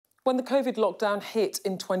When the COVID lockdown hit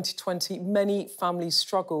in 2020, many families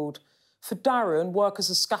struggled. For Darren, work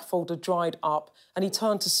as a scaffolder dried up and he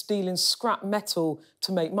turned to stealing scrap metal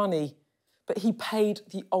to make money. But he paid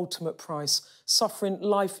the ultimate price, suffering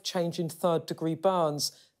life-changing third-degree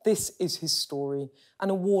burns. This is his story.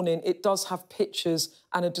 And a warning, it does have pictures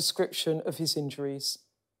and a description of his injuries.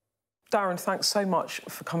 Darren, thanks so much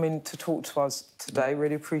for coming to talk to us today.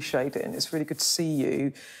 Really appreciate it, and it's really good to see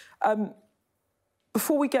you.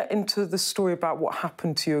 Before we get into the story about what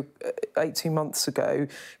happened to you 18 months ago,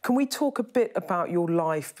 can we talk a bit about your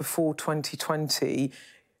life before 2020,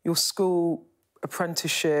 your school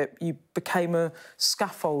apprenticeship, you became a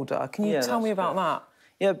scaffolder. Can you tell me about that?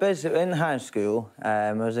 Yeah, basically in high school,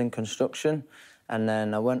 I was in construction, and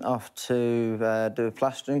then I went off to do a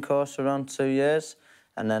plastering course around 2 years,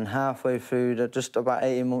 and then halfway through, just about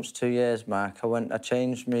 18 months, 2 years mark, I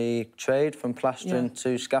changed my trade from plastering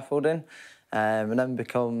to scaffolding. And then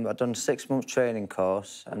I'd done a 6 month training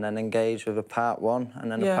course and then engaged with a part 1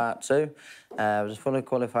 and then a part 2. I was a fully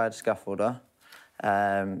qualified scaffolder.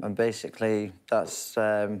 And basically that's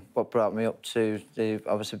what brought me up to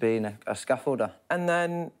obviously being a scaffolder. And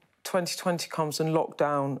then 2020 comes and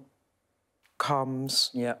lockdown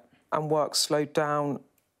comes. Yeah. And work slowed down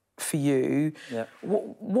for you. Yeah.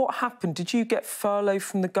 What happened? Did you get furlough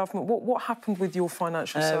from the government? What happened with your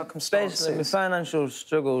financial circumstances? Basically, my financial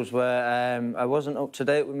struggles were I wasn't up to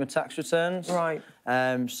date with my tax returns. Right.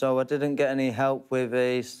 So I didn't get any help with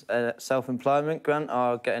a self-employment grant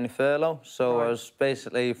or get any furlough. So I was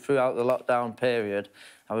basically, throughout the lockdown period,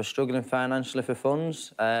 I was struggling financially for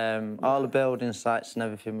funds. All the building sites and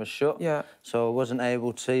everything was shut. Yeah. So I wasn't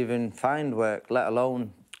able to even find work, let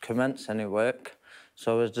alone commence any work.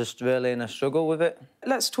 So I was just really in a struggle with it.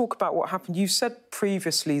 Let's talk about what happened. You said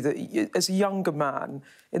previously that as a younger man,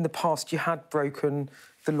 in the past, you had broken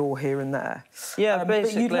the law here and there. Yeah,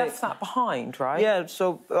 basically. But you left that behind, right? Yeah,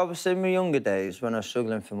 so obviously in my younger days, when I was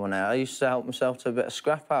struggling for money, I used to help myself to a bit of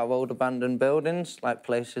scrap out of old abandoned buildings, like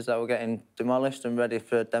places that were getting demolished and ready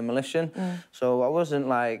for demolition. So I wasn't,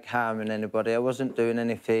 like, harming anybody. I wasn't doing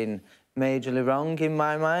anything majorly wrong in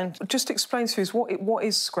my mind. Just explain to us what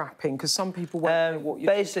is scrapping, because some people won't know what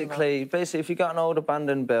you're basically, if you've got an old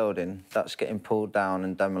abandoned building that's getting pulled down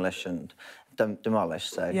and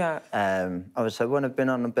demolished, say. Yeah. Obviously, when I've been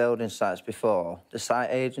on the building sites before, the site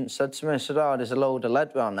agent said to me, oh, there's a load of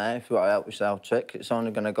lead around there if you want to help yourself trick. It's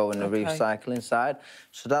only going to go in the recycling side.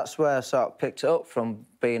 So that's where I sort of picked it up from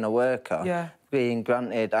being a worker, being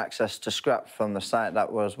granted access to scrap from the site that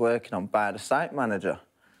I was working on by the site manager.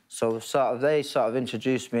 So they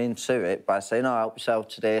introduced me into it by saying, oh, help yourself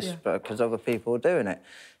to this, because other people were doing it.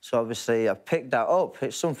 So obviously I picked that up.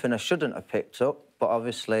 It's something I shouldn't have picked up, but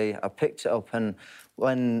obviously I picked it up, and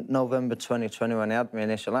when November 2020, when I had my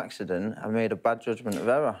initial accident, I made a bad judgment of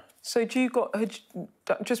error. So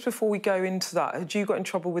just before we go into that, had you got in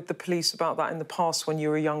trouble with the police about that in the past when you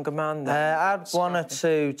were a younger man then? I had 1 or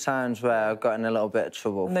 2 times where I got in a little bit of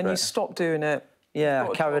trouble. And then you stopped doing it? Yeah,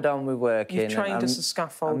 I carried on with working. You trained as a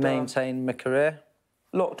scaffolder. I maintained my career.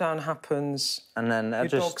 Lockdown happens. And then your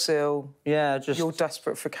dog's ill. Yeah, you're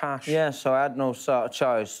desperate for cash. Yeah, so I had no sort of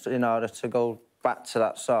choice in order to go back to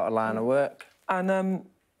that sort of line of work.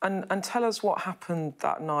 And tell us what happened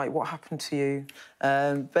that night. What happened to you?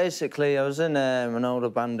 Basically, I was in an old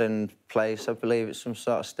abandoned place. I believe it's some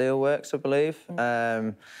sort of steelworks, I believe.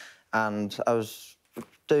 And I was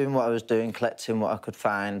doing what I was doing, collecting what I could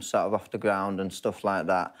find sort of off the ground and stuff like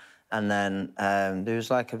that. And then there was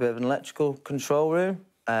like a bit of an electrical control room.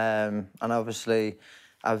 And obviously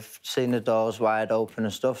I've seen the doors wide open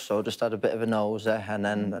and stuff, so I just had a bit of a nose there. And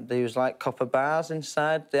then there was like copper bars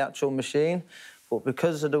inside the actual machine. But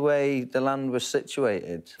because of the way the land was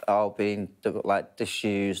situated, all being like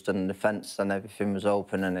disused and the fence and everything was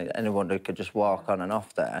open and anyone who could just walk on and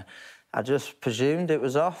off there, I just presumed it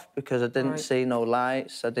was off because I didn't see no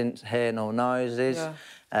lights, I didn't hear no noises.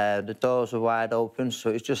 The doors were wide open, so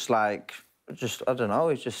it's just like, I don't know,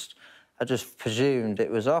 I just presumed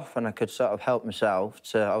it was off and I could sort of help myself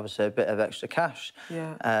to, obviously, a bit of extra cash.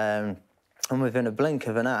 And within a blink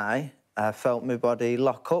of an eye, I felt my body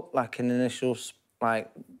lock up, like an initial,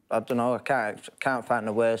 like, I don't know, I can't find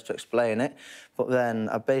the words to explain it, but then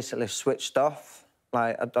I basically switched off.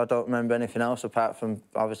 Like, I don't remember anything else apart from,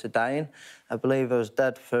 obviously, dying. I believe I was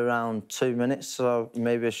dead for around 2 minutes, so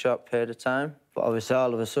maybe a short period of time. But obviously,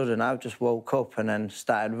 all of a sudden, I just woke up and then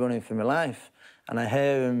started running for my life. And I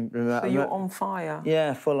hear him... So you're on fire?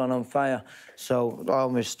 Yeah, full on fire. So all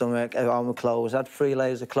my stomach, all my clothes, I had 3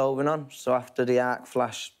 layers of clothing on. So after the arc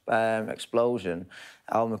flash explosion,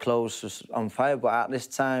 all my clothes was on fire. But at this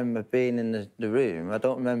time of being in the room, I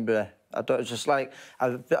don't remember I don't, just like,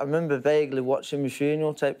 I remember vaguely watching my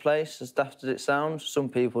funeral take place, as daft as it sounds. Some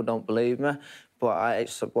people don't believe me, but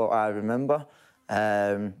it's what I remember.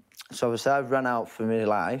 So obviously I've run out for my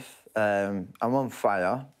life. I'm on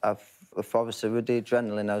fire. Obviously with the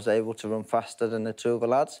adrenaline, I was able to run faster than the two other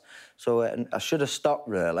lads. So I should have stopped,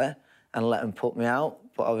 really, and let them put me out.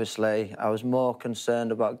 But obviously I was more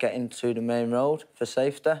concerned about getting to the main road for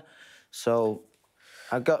safety. So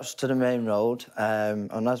I got to the main road,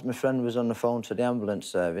 and as my friend was on the phone to the ambulance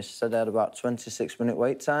service, he said they had about 26-minute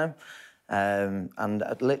wait time. And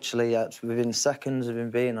literally, within seconds of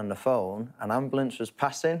him being on the phone, an ambulance was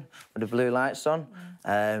passing with the blue lights on.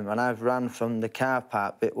 And I've ran from the car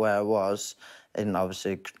park bit where I was,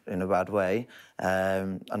 obviously in a bad way,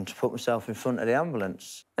 and to put myself in front of the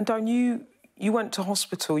ambulance. And Darren, you went to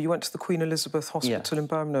hospital, you went to the Queen Elizabeth Hospital in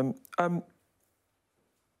Birmingham.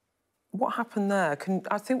 What happened there?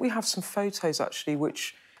 I think we have some photos, actually,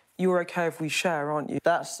 which you're OK if we share, aren't you?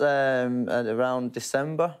 That's around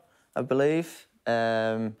December, I believe.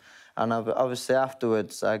 And obviously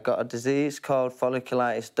afterwards, I got a disease called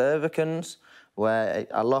folliculitis derbicans, where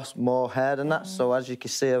I lost more hair than that. So as you can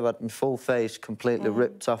see, I've had my full face completely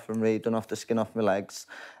ripped off and redone off the skin off my legs.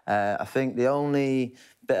 I think the only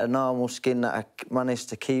bit of normal skin that I managed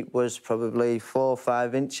to keep was probably 4 or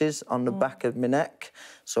 5 inches on the back of my neck.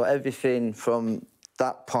 So everything from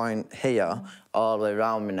that point here, all the way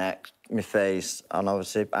around my neck, my face, and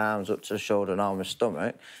obviously arms up to the shoulder and all my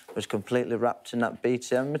stomach, was completely wrapped in that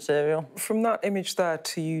BTM material. From that image there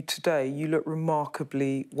to you today, you look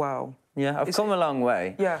remarkably well. Yeah, I've come a long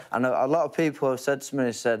way. Yeah. And a lot of people have said to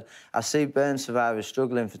me, I see burn survivors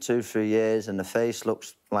struggling for 2 or 3 years and the face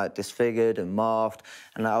looks like disfigured and morphed.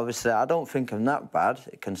 And obviously, I don't think I'm that bad,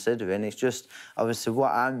 considering. It's just, obviously,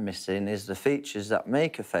 what I'm missing is the features that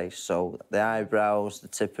make a face. So the eyebrows, the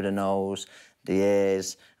tip of the nose, the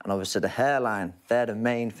ears, and obviously the hairline. They're the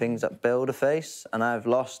main things that build a face, and I've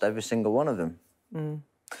lost every single one of them.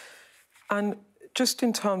 And just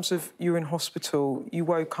in terms of you in hospital, you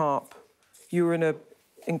woke up, you were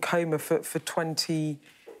in coma for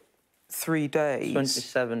 23 days.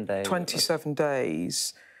 27 days. 27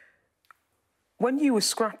 days. When you were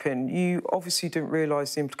scrapping, you obviously didn't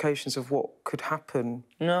realise the implications of what could happen.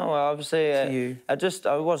 No, obviously, to you. I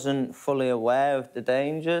wasn't fully aware of the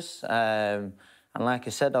dangers. And like I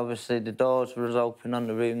said, obviously, the doors were open on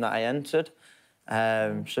the room that I entered.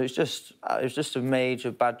 So it was just a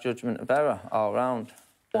major bad judgment of error all round.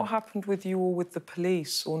 What happened with you or with the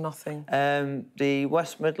police, or nothing? The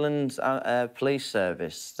West Midlands Police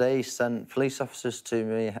Service, they sent police officers to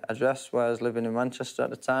my address where I was living in Manchester at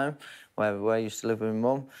the time, where I used to live with my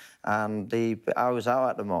mum, and I was out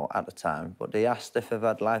at the time, but they asked if I've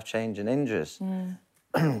had life-changing injuries.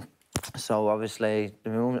 So obviously,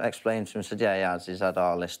 my mum explained to him, said, yeah, he has, he's had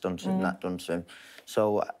all this done to him, that done to him.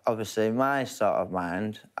 So obviously, in my sort of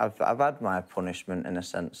mind, I've had my punishment in a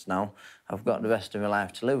sense now. I've got the rest of my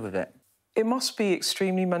life to live with it. It must be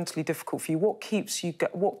extremely mentally difficult for you. What keeps you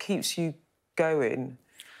going?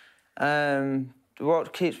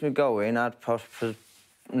 What keeps me going, I'd probably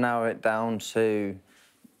narrow it down to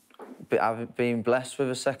being blessed with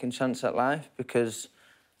a second chance at life, because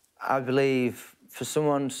I believe for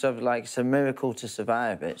someone to have, like, it's a miracle to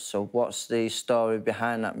survive it. So what's the story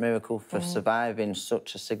behind that miracle for surviving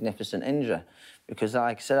such a significant injury? Because,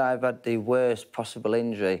 like I said, I've had the worst possible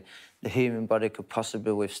injury the human body could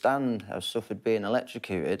possibly withstand. I've suffered being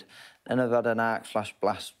electrocuted, and I've had an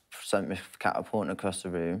arc-flash-blast sent me catapulting across the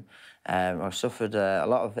room. I've suffered a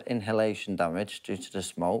lot of inhalation damage due to the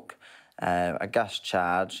smoke, a gas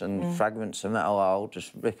charge, and fragments of metal all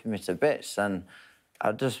just ripping me to bits. And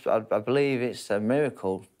I believe it's a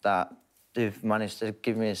miracle that they've managed to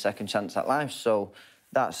give me a second chance at life. So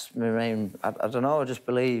that's my main... I don't know, I just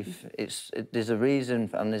believe there's a reason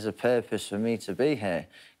and there's a purpose for me to be here.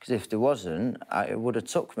 Because if there wasn't, it would have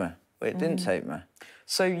took me, but it didn't take me.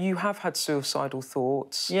 So you have had suicidal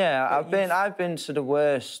thoughts? Yeah, I've been to the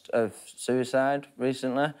worst of suicide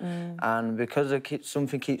recently, and because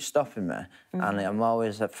something keeps stopping me, and I'm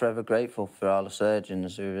always forever grateful for all the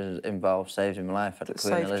surgeons who were involved saving my life at the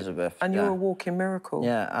Queen Elizabeth. And you're a walking miracle.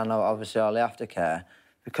 Yeah, and obviously all the aftercare.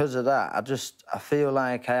 Because of that, I feel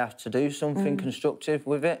like I have to do something constructive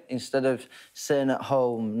with it instead of sitting at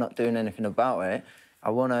home not doing anything about it. I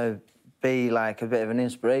want to be like a bit of an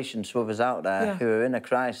inspiration to others out there who are in a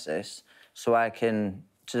crisis, so I can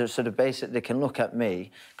sort of basically they can look at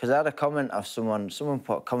me. Because I had a comment of someone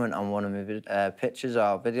put a comment on one of my pictures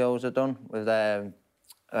or videos I've done with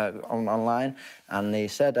online, and he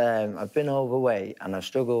said, I've been overweight and I've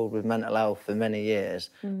struggled with mental health for many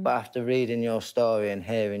years, but after reading your story and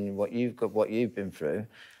hearing what you've been through,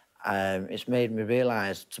 it's made me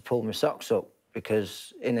realise to pull my socks up,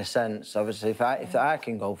 because, in a sense, obviously, if I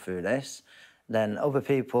can go through this, then other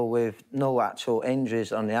people with no actual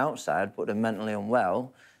injuries on the outside, but they're mentally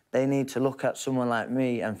unwell, they need to look at someone like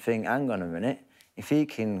me and think, hang on a minute, if he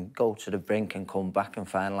can go to the brink and come back and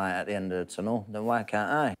find light at the end of the tunnel, then why can't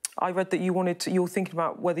I? I read that you were thinking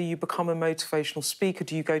about whether you become a motivational speaker.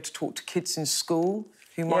 Do you go to talk to kids in school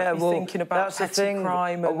who might be thinking about petty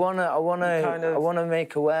crime? I wanna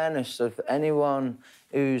make awareness of anyone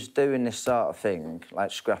who's doing this sort of thing,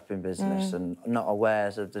 like scrapping business and not aware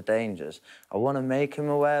of the dangers. I want to make them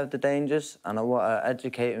aware of the dangers, and I want to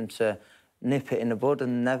educate them to nip it in the bud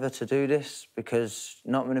and never to do this, because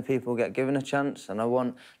not many people get given a chance, and I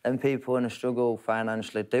want them people in a struggle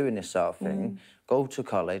financially doing this sort of thing, go to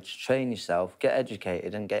college, train yourself, get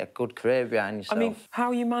educated and get a good career behind yourself. I mean, how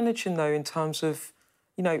are you managing, though, in terms of,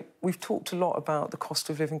 you know, we've talked a lot about the cost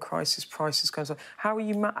of living crisis, prices going up. How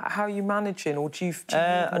are you managing, or do you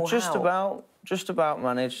need more help? Just about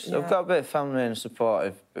managed. Yeah. I've got a bit of family and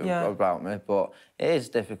supportive about me, but it is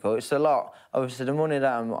difficult. It's a lot. Obviously, the money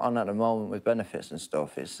that I'm on at the moment with benefits and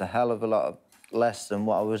stuff, it's a hell of a lot less than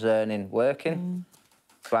what I was earning working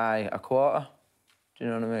by a quarter. Do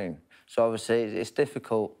you know what I mean? So obviously, it's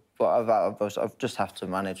difficult, but I've just have to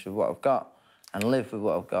manage with what I've got and live with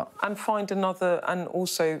what I've got. And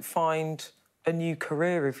also find a new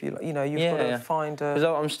career, if you like. You know, you've got to find a... Because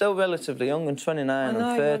I'm still relatively young, I'm 29,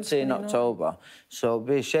 I'm 30 in October, so it'd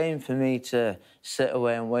be a shame for me to sit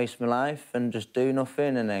away and waste my life and just do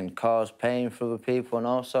nothing and then cause pain for other people and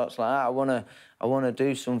all sorts like that. I wanna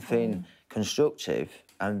do something constructive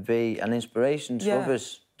and be an inspiration to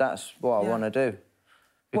others. That's what I want to do.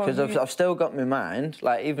 Because I've still got my mind,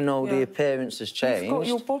 like, even though the appearance has changed... You've got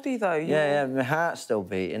your body, though. Yeah, my heart's still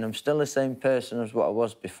beating. I'm still the same person as what I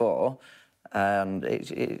was before. And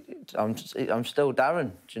I'm still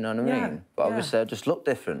Darren, do you know what I mean? But obviously I just look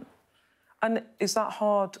different. And is that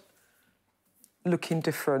hard, looking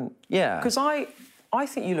different? Yeah. Because I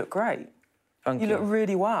think you look great. Thank you. You look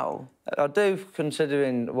really well. I do,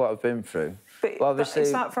 considering what I've been through. But obviously,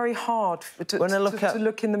 is that very hard to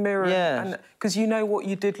look in the mirror? Yeah. Because you know what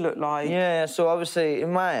you did look like. Yeah, so obviously,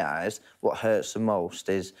 in my eyes, what hurts the most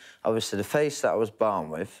is obviously the face that I was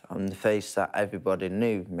born with and the face that everybody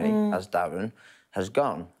knew me as Darren has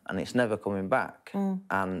gone, and it's never coming back.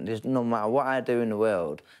 And there's, no matter what I do in the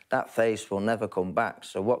world, that face will never come back.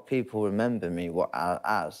 So what people remember me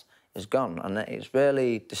as is gone, and it's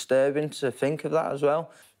really disturbing to think of that as well.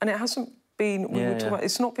 And it hasn't been,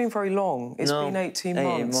 it's not been very long. It's been 18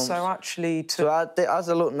 months. So actually as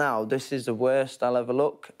I look now, this is the worst I'll ever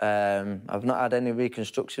look. I've not had any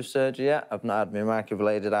reconstructive surgery yet. I've not had my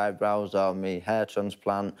microbladed eyebrows or my hair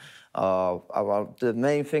transplant. The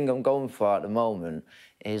main thing I'm going for at the moment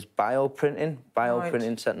is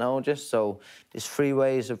bioprinting technology. So there's 3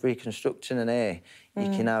 ways of reconstructing an ear. You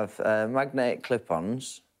can have magnetic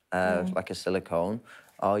clip-ons, like a silicone,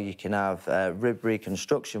 or you can have rib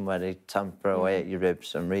reconstruction, where they tamper away at your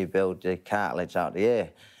ribs and rebuild the cartilage out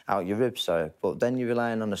your ribs, sorry. But then you're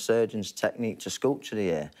relying on a surgeon's technique to sculpture the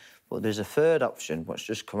ear. But there's a third option, which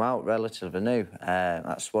just come out relatively new,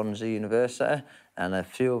 at Swansea University, and a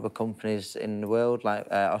few other companies in the world, like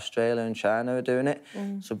Australia and China, are doing it.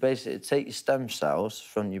 So basically, take your stem cells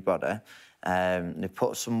from your body, they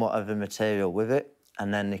put somewhat of a material with it,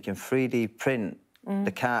 and then they can 3D print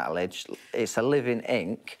the cartilage. It's a living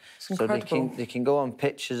ink. So they can go on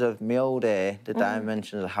pictures of my old ear, the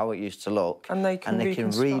dimensions of how it used to look, and they can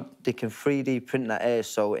 3D print that ear.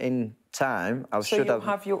 So in time,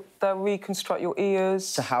 they'll reconstruct your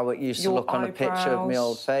ears to how it used to look on a picture of my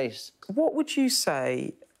old face. What would you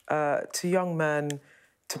say to young men,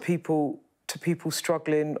 to people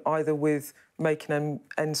struggling either with making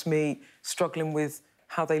ends meet, struggling with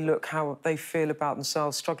how they look, how they feel about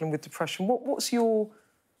themselves, struggling with depression? What's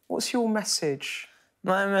your message?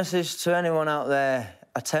 My message to anyone out there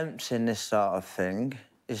attempting this sort of thing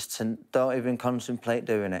is to don't even contemplate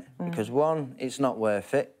doing it. Because 1, it's not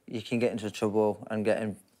worth it. You can get into trouble and get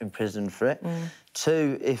imprisoned for it.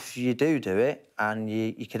 2, if you do it, and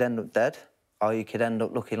you could end up dead, or you could end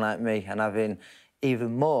up looking like me and having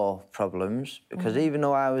even more problems, because even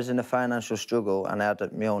though I was in a financial struggle and I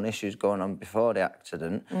had my own issues going on before the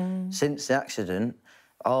accident, since the accident,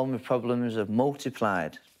 all my problems have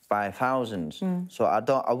multiplied by thousands. So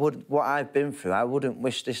what I've been through, I wouldn't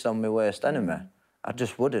wish this on my worst enemy. I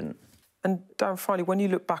just wouldn't. And Darren, finally, when you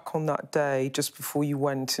look back on that day, just before you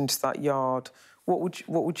went into that yard, what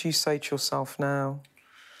would you say to yourself now?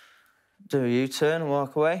 Do a U-turn and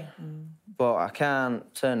walk away. But I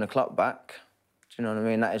can't turn the clock back. Do you know what I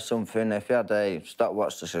mean? That is something, if you had a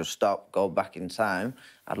stopwatch to sort of stop, go back in time,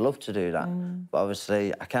 I'd love to do that. But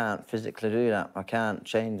obviously, I can't physically do that. I can't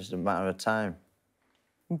change the matter of time.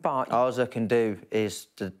 But... all I can do is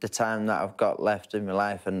the time that I've got left in my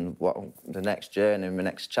life and what the next journey, my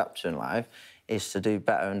next chapter in life, is to do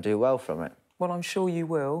better and do well from it. Well, I'm sure you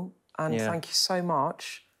will. And thank you so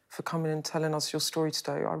much for coming and telling us your story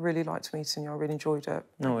today. I really liked meeting you. I really enjoyed it.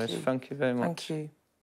 No worries. Thank you very much. Thank you.